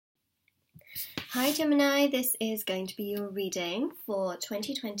Hi Gemini, this is going to be your reading for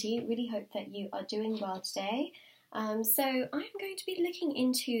 2020. Really hope that you are doing well today. So I'm going to be looking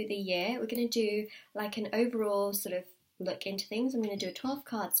into the year. We're going to do like an overall sort of look into things. I'm going to do a 12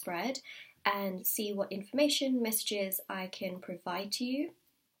 card spread and see what information, messages I can provide to you.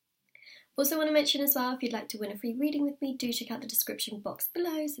 Also want to mention as well, if you'd like to win a free reading with me, do check out the description box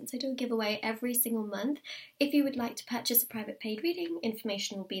below since I do a giveaway every single month. If you would like to purchase a private paid reading,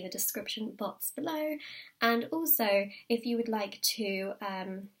 information will be in the description box below. And also, if you would like to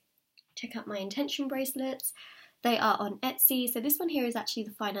check out my intention bracelets, they are on Etsy. So this one here is actually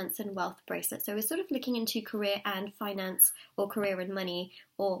the finance and wealth bracelet. So we're sort of looking into career and finance, or career and money,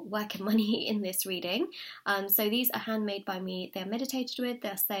 or work and money in this reading. So these are handmade by me. They're meditated with,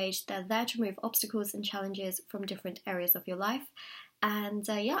 they're saged, they're there to remove obstacles and challenges from different areas of your life. And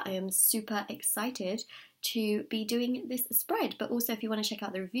yeah, I am super excited to be doing this spread. But also if you want to check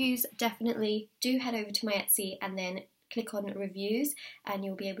out the reviews, definitely do head over to my Etsy and then click on reviews and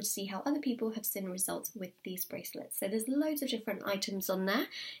you'll be able to see how other people have seen results with these bracelets. So there's loads of different items on there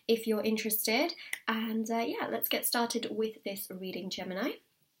if you're interested. And yeah, let's get started with this reading, Gemini.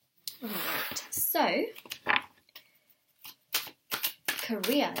 Alright, so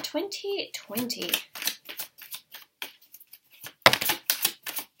career 2020.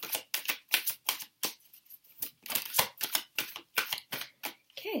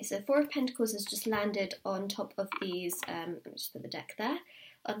 Okay, so Four of Pentacles has just landed on top of these, let me just put the deck there,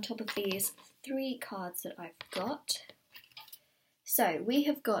 on top of these three cards that I've got. So we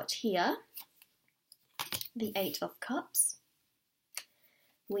have got here the Eight of Cups,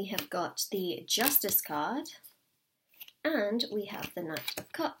 we have got the Justice card, and we have the Knight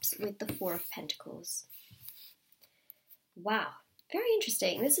of Cups with the Four of Pentacles. Wow, very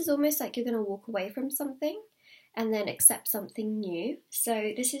interesting. This is almost like you're going to walk away from something and then accept something new.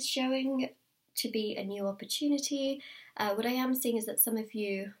 So this is showing to be a new opportunity. What I am seeing is that some of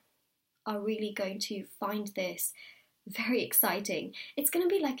you are really going to find this very exciting. It's going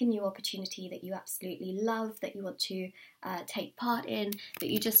to be like a new opportunity that you absolutely love, that you want to take part in, that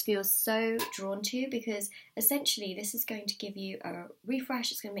you just feel so drawn to, because essentially this is going to give you a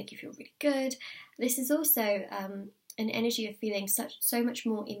refresh. It's going to make you feel really good. This is also an energy of feeling so much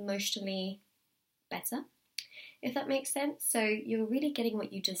more emotionally better, if that makes sense. So you're really getting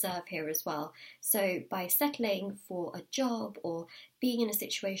what you deserve here as well. So by settling for a job or being in a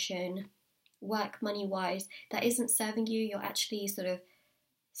situation, work, money-wise, that isn't serving you, you're actually sort of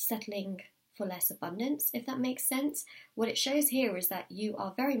settling for less abundance, if that makes sense. What it shows here is that you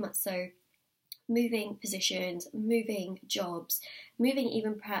are very much so moving positions, moving jobs, moving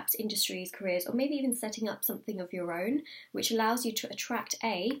even perhaps industries, careers, or maybe even setting up something of your own, which allows you to attract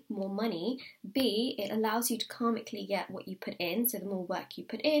A, more money, B, it allows you to karmically get what you put in, so the more work you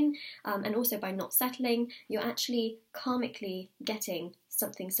put in, and also by not settling, you're actually karmically getting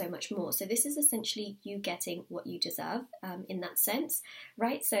something so much more. So this is essentially you getting what you deserve in that sense,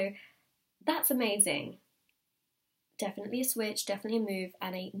 right? So that's amazing. Definitely a switch, definitely a move,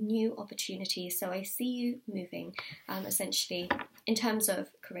 and a new opportunity. So I see you moving, essentially, in terms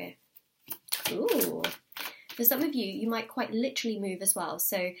of career. Ooh. For some of you, you might quite literally move as well.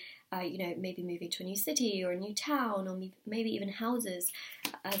 So, you know, maybe moving to a new city or a new town, or maybe even houses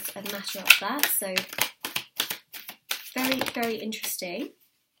as a matter of that. So, very, very interesting.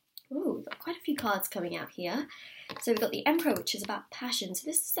 Ooh, we've got quite a few cards coming out here. So we've got the Emperor, which is about passion. So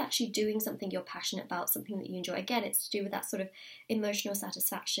this is actually doing something you're passionate about, something that you enjoy. Again, it's to do with that sort of emotional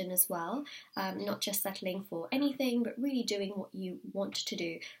satisfaction as well. Not just settling for anything, but really doing what you want to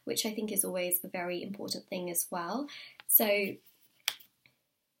do, which I think is always a very important thing as well. So,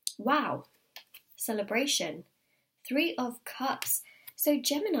 wow, celebration. Three of Cups. So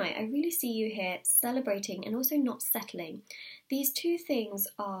Gemini, I really see you here celebrating and also not settling. These two things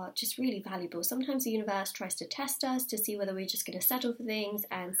are just really valuable. Sometimes the universe tries to test us to see whether we're just going to settle for things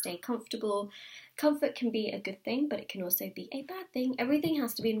and stay comfortable. Comfort can be a good thing, but it can also be a bad thing. Everything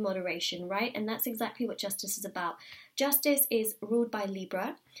has to be in moderation, right? And that's exactly what justice is about. Justice is ruled by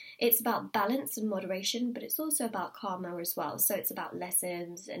Libra. It's about balance and moderation, but it's also about karma as well. So it's about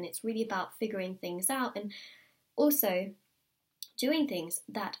lessons, and it's really about figuring things out, and also doing things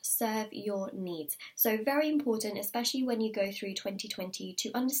that serve your needs. So very important, especially when you go through 2020,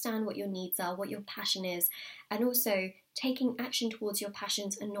 to understand what your needs are, what your passion is, and also taking action towards your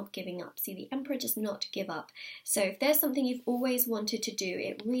passions and not giving up. See, the Emperor does not give up. So if there's something you've always wanted to do,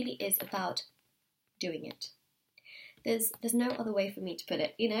 it really is about doing it. There's no other way for me to put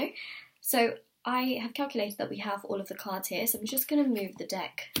it, you know? So I have calculated that we have all of the cards here, so I'm just going to move the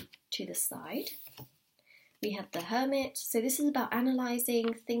deck to the side. We have the Hermit. So this is about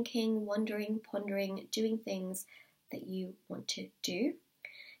analysing, thinking, wondering, pondering, doing things that you want to do.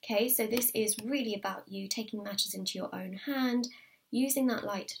 Okay, so this is really about you taking matters into your own hand, using that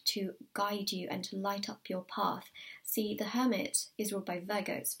light to guide you and to light up your path. See, the Hermit is ruled by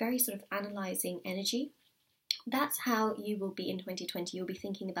Virgo. It's very sort of analysing energy. That's how you will be in 2020. You'll be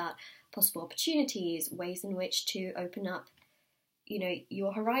thinking about possible opportunities, ways in which to open up, you know,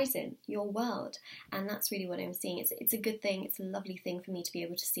 your horizon, your world. And that's really what I'm seeing. It's a good thing. It's a lovely thing for me to be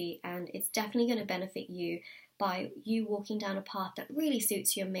able to see. And it's definitely going to benefit you by you walking down a path that really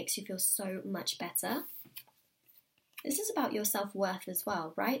suits you and makes you feel so much better. This is about your self-worth as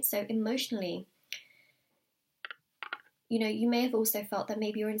well, right? So emotionally, you know, you may have also felt that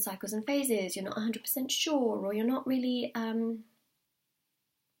maybe you're in cycles and phases, you're not 100% sure, or you're not really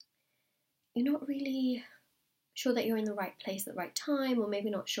sure that you're in the right place at the right time, or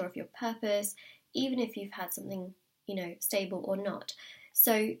maybe not sure of your purpose, even if you've had something, you know, stable or not.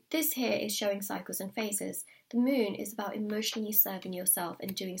 So this here is showing cycles and phases. The Moon is about emotionally serving yourself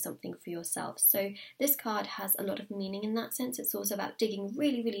and doing something for yourself. So this card has a lot of meaning in that sense. It's also about digging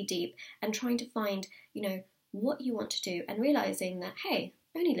really, really deep and trying to find, you know, what you want to do and realising that, hey,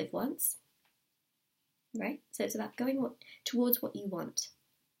 only live once, right? So it's about going towards what you want.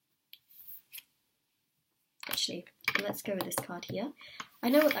 Actually, let's go with this card here. I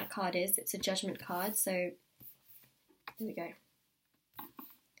know what that card is. It's a Judgment card, so there we go.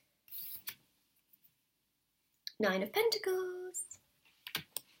 Nine of Pentacles.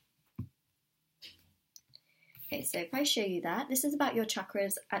 Okay, so if I show you that, this is about your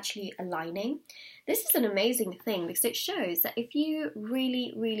chakras actually aligning. This is an amazing thing because it shows that if you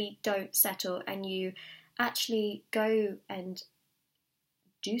really, really don't settle and you actually go and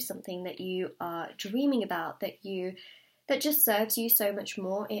do something that you are dreaming about, that just serves you so much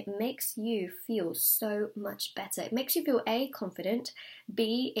more, it makes you feel so much better. It makes you feel A, confident,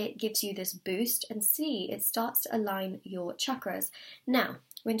 B, it gives you this boost, and C, it starts to align your chakras. Now,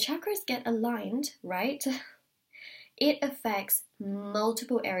 when chakras get aligned, right, it affects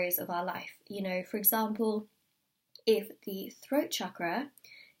multiple areas of our life. You know, for example, if the throat chakra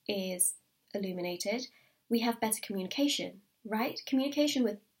is illuminated, we have better communication, right? Communication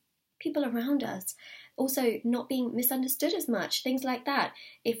with people around us. Also, not being misunderstood as much, things like that.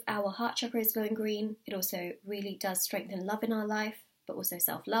 If our heart chakra is glowing green, it also really does strengthen love in our life, but also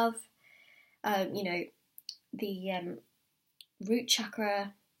self-love. You know, the root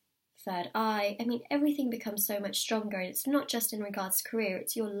chakra, third eye, I mean, everything becomes so much stronger. And it's not just in regards to career,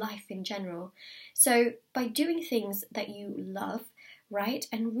 it's your life in general. So by doing things that you love, right,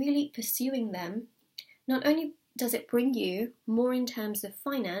 and really pursuing them, not only does it bring you more in terms of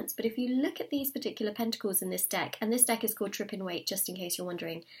finance, but if you look at these particular pentacles in this deck, and this deck is called Rider-Waite, just in case you're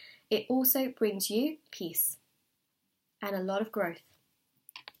wondering, it also brings you peace and a lot of growth.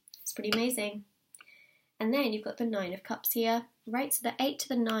 It's pretty amazing. And then you've got the Nine of Cups here, right? So the 8 to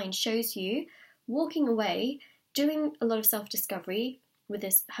the 9 shows you walking away, doing a lot of self-discovery with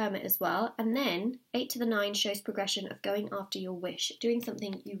this Hermit as well. And then 8 to the 9 shows progression of going after your wish, doing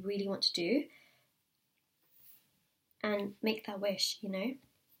something you really want to do, and make that wish, you know.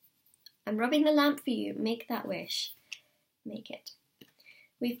 I'm rubbing the lamp for you. Make that wish. Make it.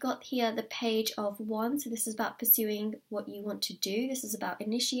 We've got here the Page of Wands. So this is about pursuing what you want to do. This is about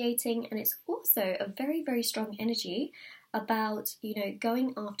initiating, and it's also a very, very strong energy about, you know,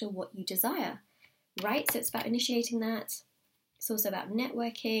 going after what you desire, right? So it's about initiating that. It's also about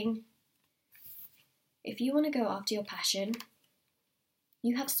networking. If you want to go after your passion,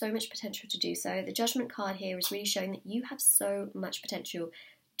 you have so much potential to do so. The Judgment card here is really showing that you have so much potential.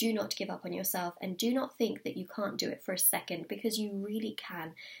 Do not give up on yourself, and do not think that you can't do it for a second, because you really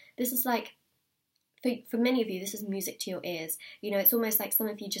can. This is like, for many of you, this is music to your ears. You know, it's almost like some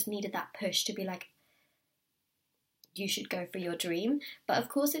of you just needed that push to be like, you should go for your dream. But of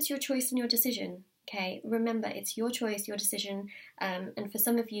course, it's your choice and your decision. Okay, remember, it's your choice, your decision, and for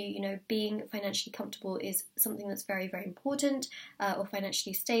some of you, you know, being financially comfortable is something that's very, very important, or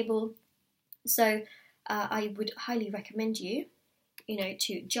financially stable. So I would highly recommend you, you know,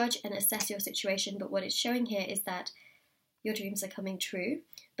 to judge and assess your situation. But what it's showing here is that your dreams are coming true,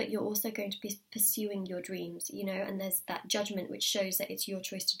 but you're also going to be pursuing your dreams, you know, and there's that judgment which shows that it's your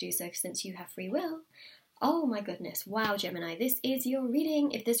choice to do so since you have free will. Oh my goodness, wow, Gemini, this is your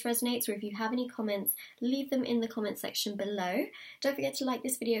reading. If this resonates, or if you have any comments, leave them in the comment section below. Don't forget to like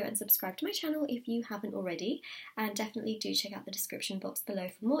this video and subscribe to my channel if you haven't already, and definitely do check out the description box below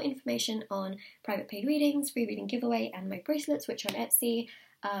for more information on private paid readings, free reading giveaway, and my bracelets, which are on Etsy.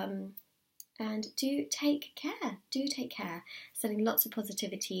 And do take care, sending lots of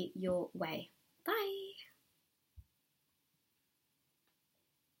positivity your way.